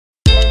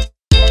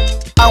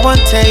I want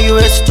to tell you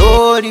a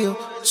story.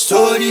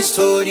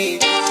 Story.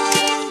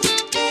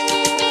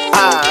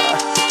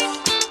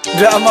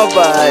 Drama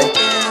by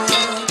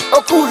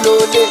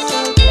Okulole.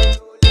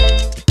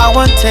 I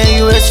want to tell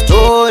you a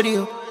story.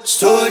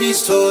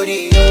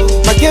 Story.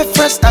 My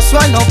girlfriend, that's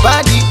why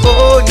nobody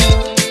only.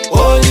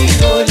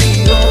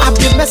 I've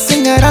been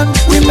messing around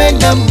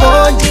women and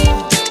money.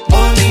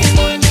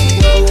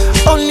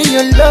 Only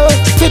your love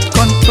fit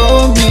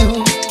control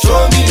me.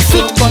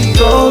 Fit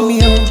control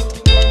me.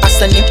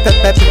 Asani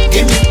pepe,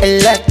 give me a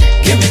lot.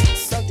 Give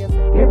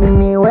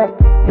me wet.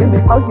 Give me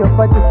all your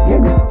body.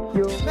 Give me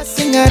you.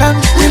 Messing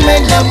around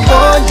women and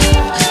money.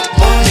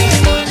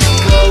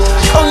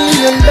 Only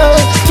your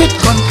love fit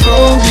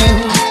control me.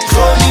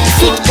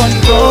 Fit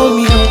control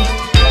me.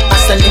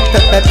 Asani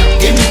pepe,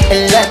 give me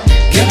a lot.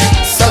 Give me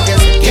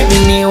suckers. Give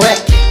me wet.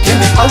 Give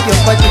me all your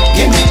body.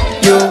 Give me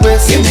your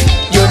waist. Give me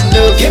your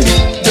love. Give me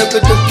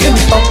give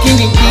me pumpkin.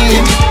 Give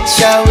me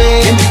shower.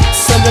 Give me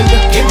solo.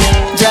 Give me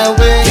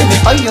jawe. Give me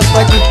all your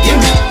body. Give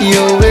me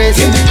your waist.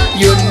 Give me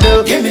your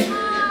love. Give me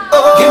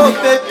give me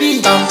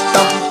baby. Tam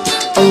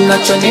I'm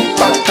not your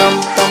nipa. Tam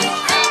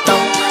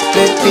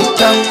baby.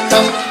 Tam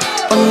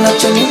I'm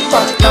not your nipa.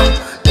 Tam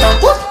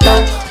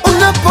I'm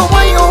not for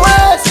what you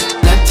was.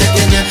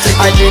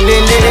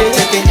 Ajelele.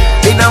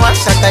 Ina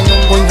washaka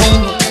nyungu.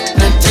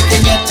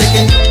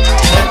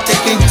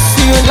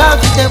 See you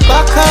love the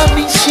back of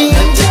me.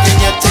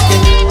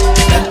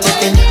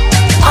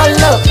 I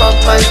love my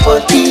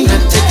body.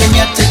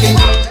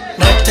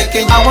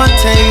 I want to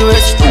tell you a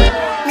story.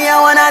 Me, I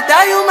wanna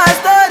tell you my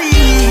story.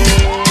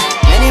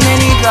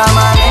 Many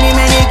drama, many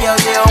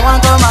girls, they all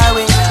want come my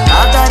way.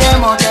 After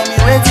them all tell me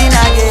waiting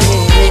again.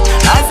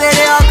 I say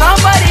they all come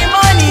for the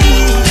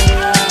money.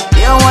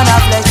 They don't wanna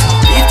flex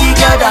 50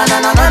 girl down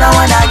and another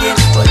one again.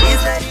 But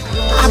this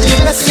I've been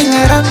messing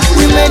around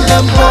women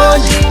and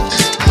money.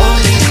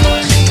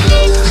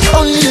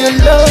 Only your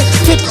love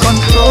fit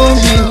control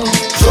you.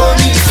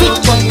 Fit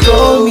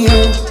control you.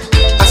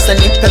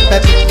 Asani pepe,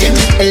 give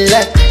me a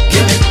lot.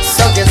 Give me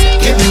suckers,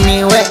 give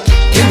me wet.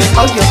 Give me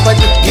all your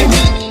body. Give me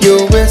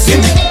your waist. Give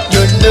me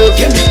your love.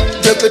 Give me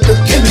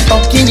give me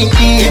pumpkin. Give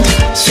me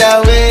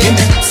shower. Give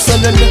me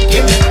solo.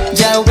 Give me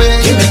jawe.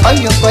 Give me all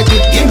your body.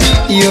 Give me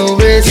your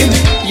waist. Give me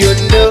your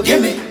love.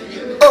 Give me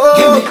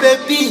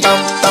baby. Tam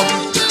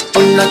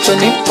I'm not your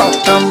nipa.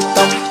 Tam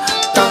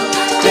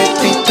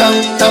baby. Tam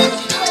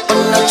I'm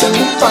not your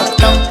nipa.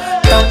 Tam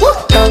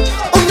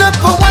I'm not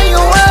for what you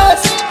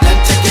was.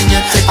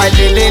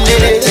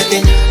 Ajelele.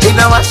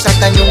 Ina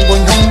washaka nyungu.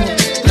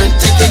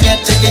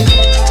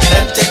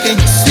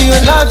 See you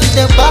love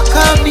the back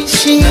of me.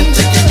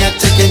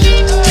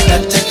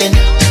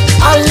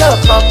 I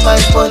love my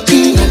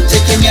body.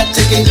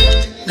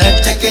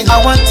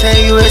 I want to tell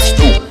you a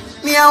story.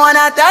 Me, I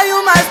wanna tell you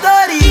my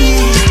story.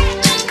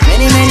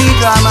 Many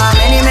drama,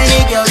 many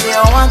girls, they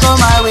all want come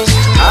my way.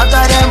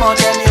 After them all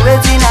tell me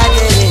waiting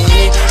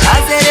again.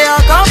 I say they all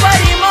come for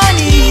the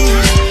money.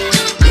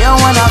 They don't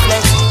wanna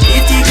flex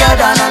 50 girl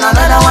down and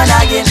another one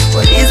again.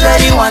 But this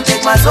lady want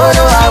take my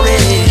sorrow away.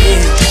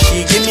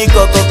 She give me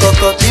coco,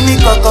 give me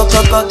coco,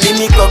 give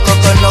me coco,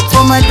 knock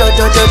for my do.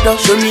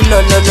 Show me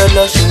lo, show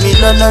me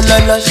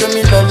lo, show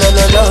me lo.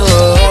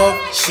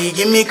 She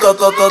give me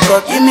coco,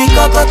 give me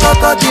coco,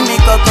 give me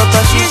coco.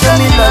 She show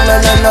me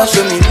lo,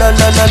 show me lo.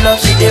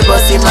 She dey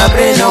bust in my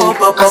brain, oh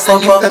pop.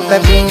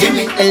 Give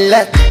me a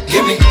lot,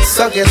 give me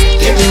suckers,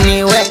 give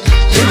me wet,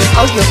 give me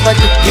all your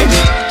body, give me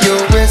your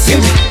waist,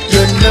 give me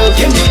your love,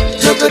 give me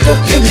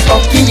give me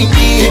pumpkin, give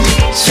me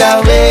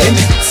shower, give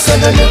me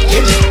solo,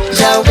 give me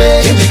jawe,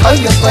 give me all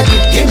your body,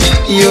 give me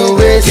your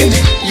waist, give me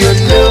your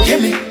love,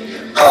 give me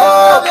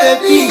oh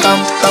baby. Tam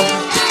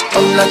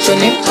I'm not your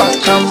nipa.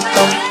 Tam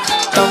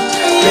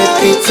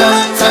baby. Tam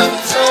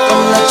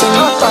I'm not your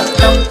nipa.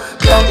 Tam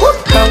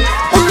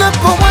I'm not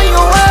for what you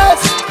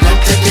was.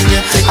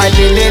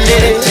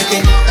 Ajelele.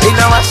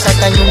 Ina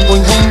washaka nyungu.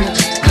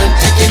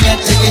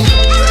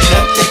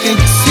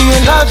 See you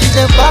love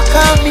the back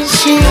of me.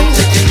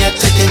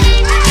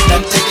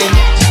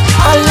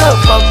 I love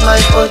my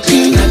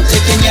body.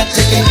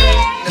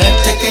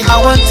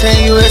 I want to tell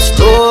you a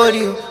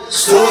story.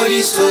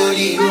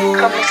 Story.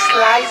 Coming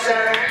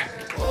slicer.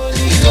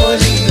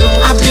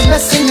 I've been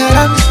messing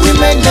around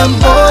women and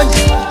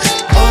money.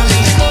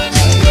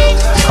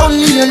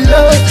 Only your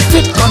love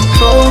fit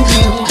control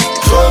me.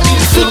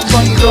 Fit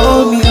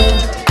control me.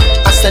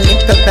 Asani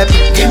pepe,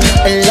 give me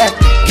a lot.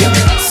 Give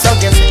me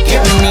suckers,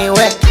 give me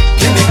wet.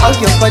 Give me all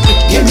your body.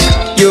 Give me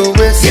your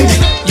waist. Give me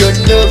your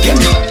love. Give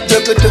me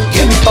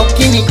give me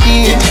pumpkin. Give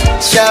me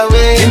shower.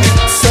 Give me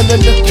solo.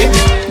 Give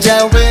me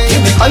jawe.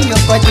 Give me all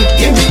your body.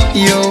 Give me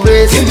your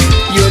waist. Give me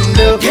your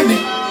love. Give me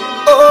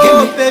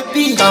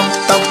baby. Tam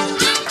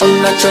I'm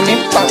not your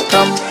nipa.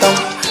 Tam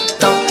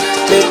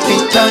baby.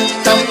 Tam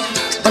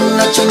I'm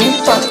not your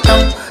nipa.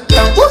 Tam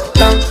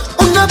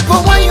I'm not for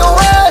what you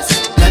was.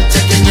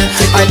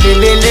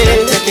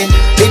 Ajelele.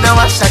 Ina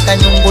washaka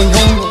nyungu.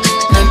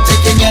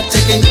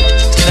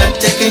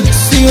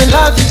 See you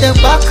love the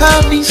back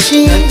of me.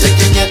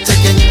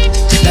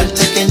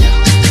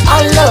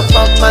 I love love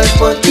of my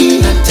body.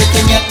 Not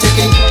taking, not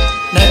taking,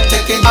 not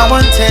taking. I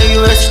want to tell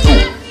you a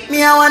story. Me,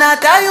 I wanna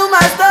tell you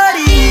my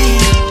story.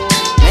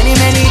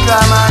 Many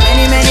drama,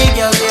 many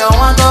girls, they all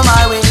want come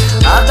my way.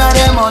 After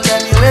them all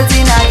tell me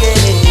waiting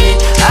again.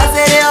 I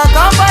say they all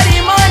come for the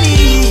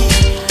money.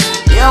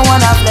 They all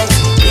wanna flex,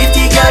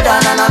 50 girl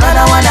down and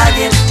another one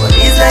again. But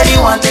this lady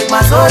want take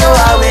my sorrow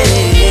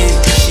away.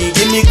 She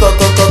give me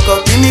coco,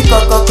 give me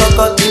coco,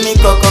 give me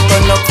coco.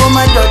 Knock for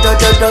my do.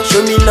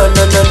 Show me lo,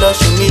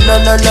 show me lo,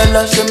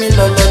 show me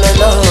lo.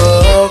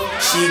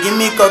 She give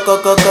me coco,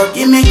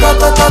 give me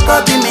coco,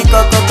 give me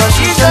coco.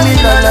 She show me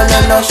lo,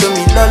 show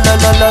me lo.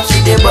 She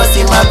dey bust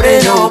in my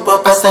brain, oh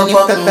pop. Give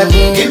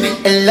me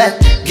a lot,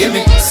 give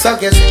me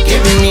suckers,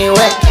 give me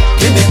wet,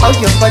 give me all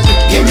your body,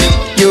 give me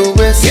your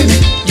waist, give me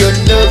your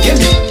love, give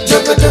me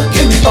jogoto,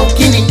 give me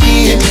okini,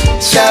 give me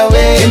shawe,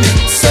 give me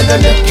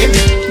sodolo, give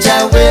me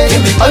jawe, give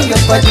me all your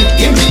body,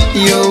 give me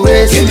your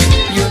waist, give me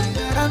your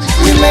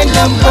women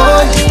and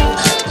boy.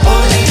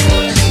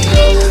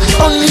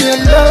 Only your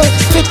love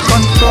fit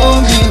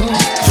control me,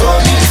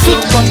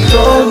 fit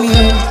control me.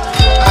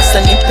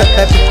 Asani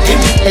pepe, give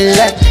me a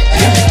lot,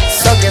 give me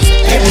suckers,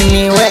 give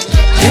me wet,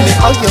 give me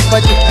all your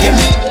body, give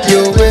me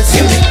your waist,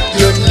 give me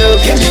your love,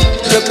 give me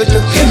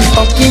jogoto, give me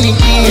okini,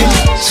 give me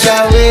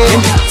shawe, give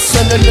me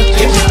sodolo,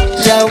 give me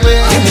jawe,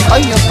 give me all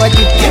your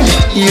body, give me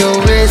your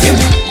waist, give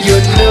me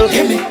your love,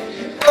 give me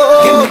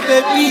oh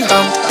baby,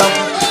 tam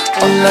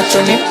on la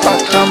chonipa,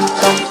 tam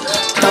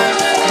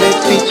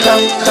baby, tam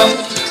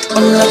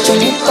on la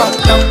chonipa,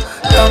 tam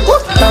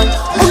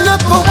on la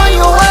kwa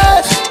your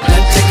waist.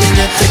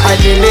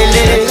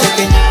 Alelele,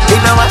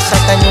 ina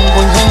wasaka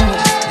nyungu.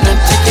 Not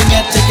taking.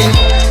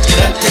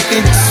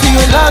 See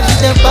your love is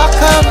the back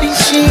of the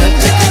sheet.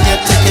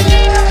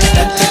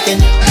 Not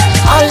taking.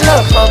 I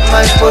love of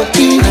my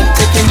body. Not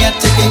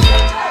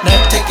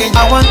taking. I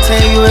want to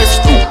tell you a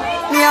story.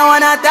 Me, I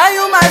wanna tell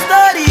you my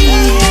story.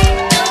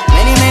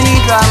 Many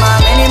drama,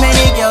 many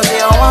girls,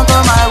 they all want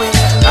come my way.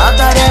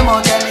 After them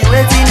all tell me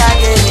waiting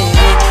again.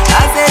 I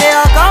say they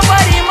all come for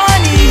the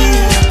money.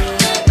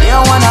 They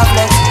all wanna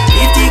flex,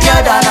 50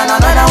 girl down and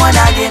another one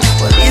again.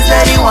 But this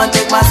lady want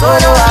take my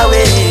sorrow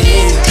away.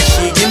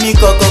 She give me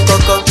coco,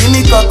 give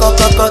me coco,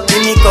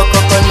 give me coco.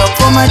 Knock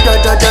for my do.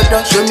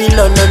 Show me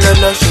lo,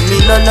 show me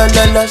lo,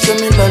 show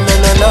me lo.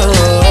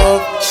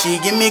 She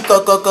give me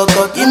coco,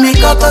 give me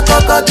coco,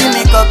 give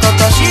me coco.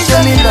 She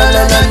show me lo,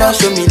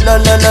 show me lo.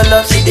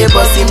 She dey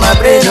bust in my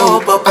brain, oh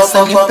pop.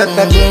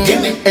 Give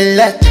me a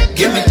lot,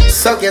 give me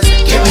suckers,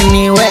 give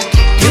me wet,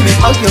 give me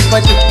all your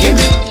body, give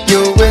me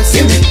your waist,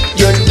 give me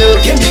your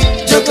love, give me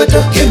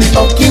jogoto, give me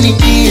okini,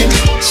 give me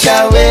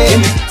shawe,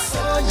 give me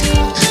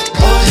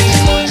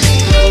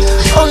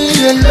only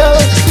your love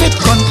fit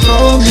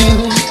control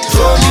me,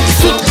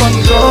 fit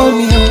control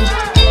me.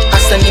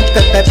 Asani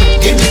pepe,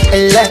 give me a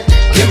lot,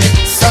 give me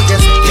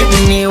suckers, give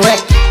me wet,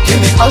 give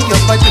me all your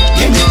body,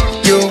 give me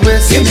your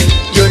waist, give me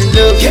your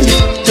love, give me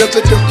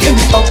jogoto, give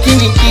me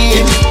okini,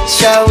 give me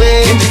shawe,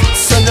 give me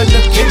sodolo,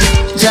 give me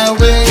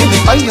jawe, give me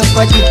all your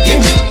body,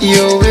 give me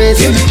your waist,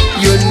 give me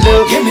your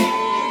love, give me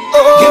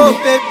oh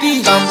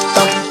baby, tam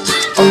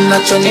on la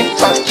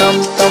chonipa, tam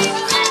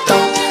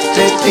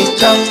baby,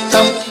 tam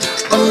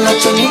on la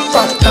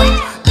chonipa, tam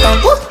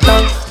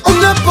on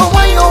la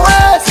kwa your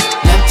waist.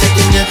 Not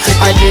taking.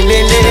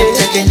 Alelele,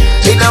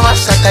 ina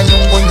wasaka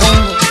nyungu.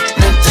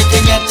 Not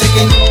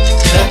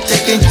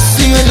taking.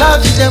 See your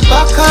love is the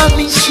back of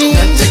me sheet.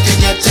 Not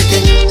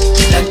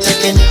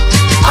taking.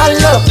 I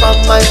love of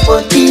my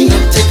body.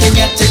 Not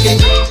taking.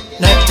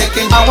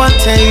 I want to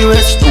tell you a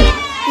story.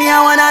 Me, I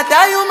wanna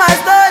tell you my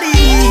story.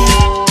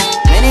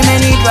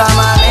 Many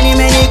drama, many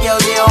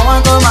girls, they all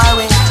want come my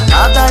way.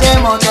 After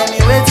them all tell me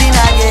waiting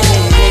again.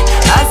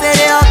 I say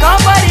they all come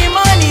for the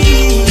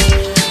money.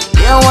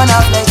 They all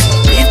wanna flex,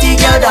 50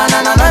 girl down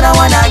and another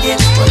one again.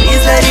 But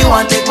this lady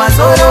want take my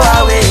sorrow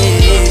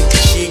away.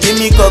 She give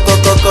me coco,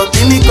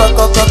 give me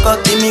coco,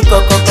 give me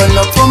coco.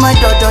 Knock for my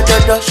do.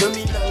 Show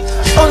me love.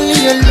 Only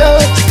your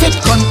love fit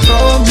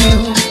control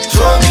me,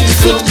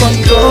 fit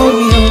control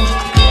me.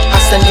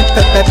 Asani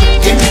pepe,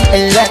 give me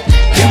a lot,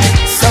 give me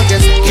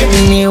suckers, give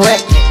me wet,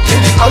 give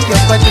me all your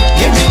body,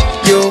 give me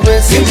your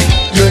waist, give me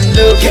your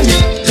love, give me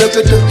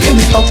jogoto, give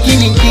me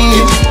okini, give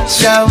me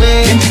shawe,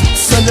 give me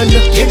sodolo,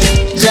 give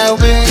me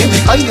jawe, give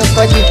me all your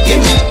body, give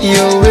me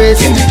your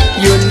waist, give me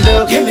your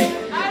love, give me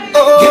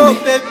oh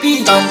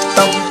baby, tam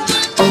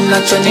on la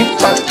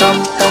chonipa,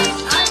 tam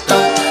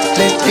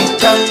baby,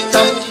 tam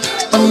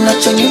on la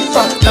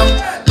chonipa, tam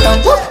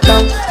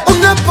on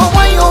la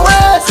kwa your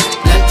waist.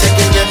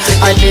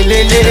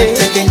 Alelele,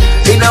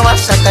 ina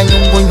wasaka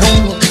nyungu.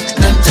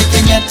 Not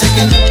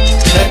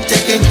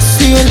taking.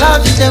 See your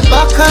love is the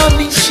back of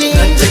me sheet.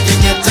 Not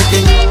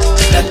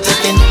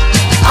taking.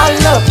 I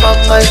love of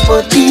my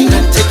body.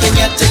 Not taking.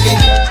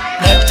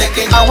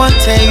 I want to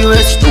tell you a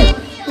story.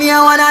 Me, I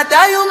wanna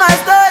tell you my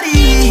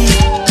story.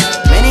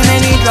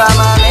 Many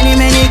drama, many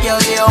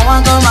girls, they all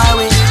want come my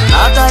way.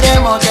 After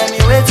them all tell me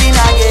waiting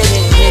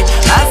again.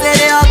 I say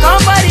they all come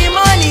for the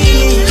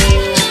money.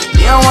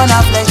 They all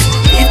wanna flex,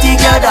 50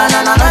 girl down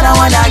and another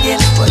one again.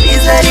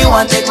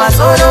 want take my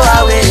sorrow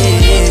away.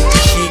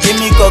 She give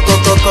me coco,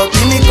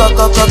 give me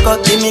coco,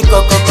 give me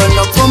coco.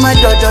 Knock for my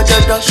do,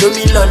 show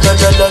me lo,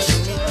 show me.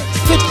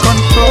 Fit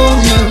control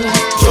me,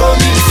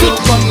 fit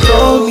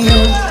control me.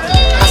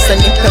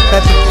 Asani pepe,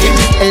 give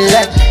me a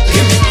leg,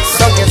 give me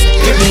suckers,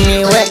 give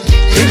me wet,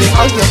 give me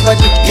all your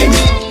body, give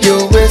me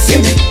your waist,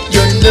 give me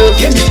your love,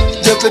 give me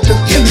dogodo,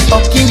 give me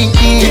okini,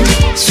 give me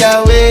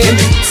shawe, give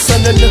me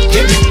sololo,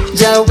 give me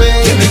jawe,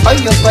 give me all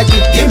your body,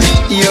 give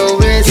me your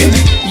waist, give me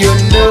your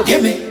love,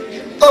 give me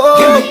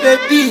oh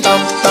baby, tam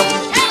tam,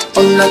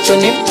 ona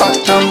choni pa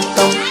tam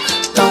tam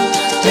tam,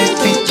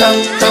 baby tam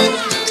tam,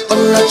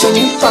 ona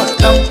choni pa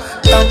tam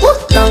tam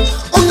tam,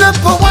 ona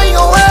pa wa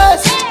your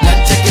waist.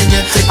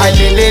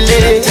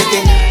 Alelele,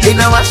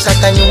 inawasha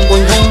kanyungu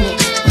nyungu.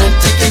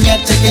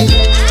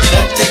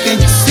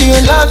 See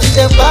you love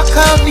the back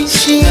of me,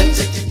 she.